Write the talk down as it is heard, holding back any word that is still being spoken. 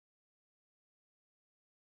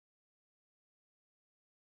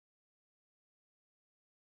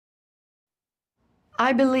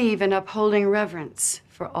I believe in upholding reverence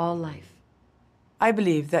for all life. I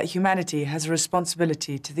believe that humanity has a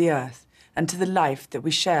responsibility to the earth and to the life that we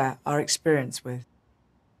share our experience with.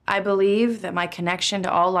 I believe that my connection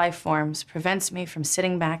to all life forms prevents me from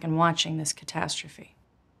sitting back and watching this catastrophe.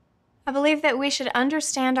 I believe that we should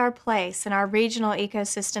understand our place in our regional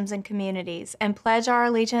ecosystems and communities and pledge our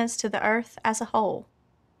allegiance to the earth as a whole.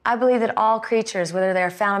 I believe that all creatures, whether they are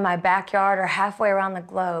found in my backyard or halfway around the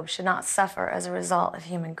globe, should not suffer as a result of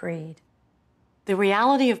human greed. The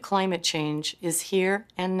reality of climate change is here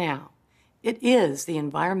and now. It is the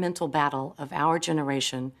environmental battle of our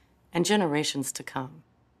generation and generations to come.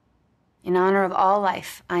 In honor of all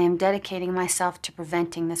life, I am dedicating myself to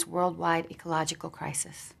preventing this worldwide ecological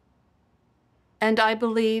crisis. And I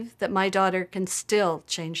believe that my daughter can still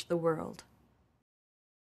change the world.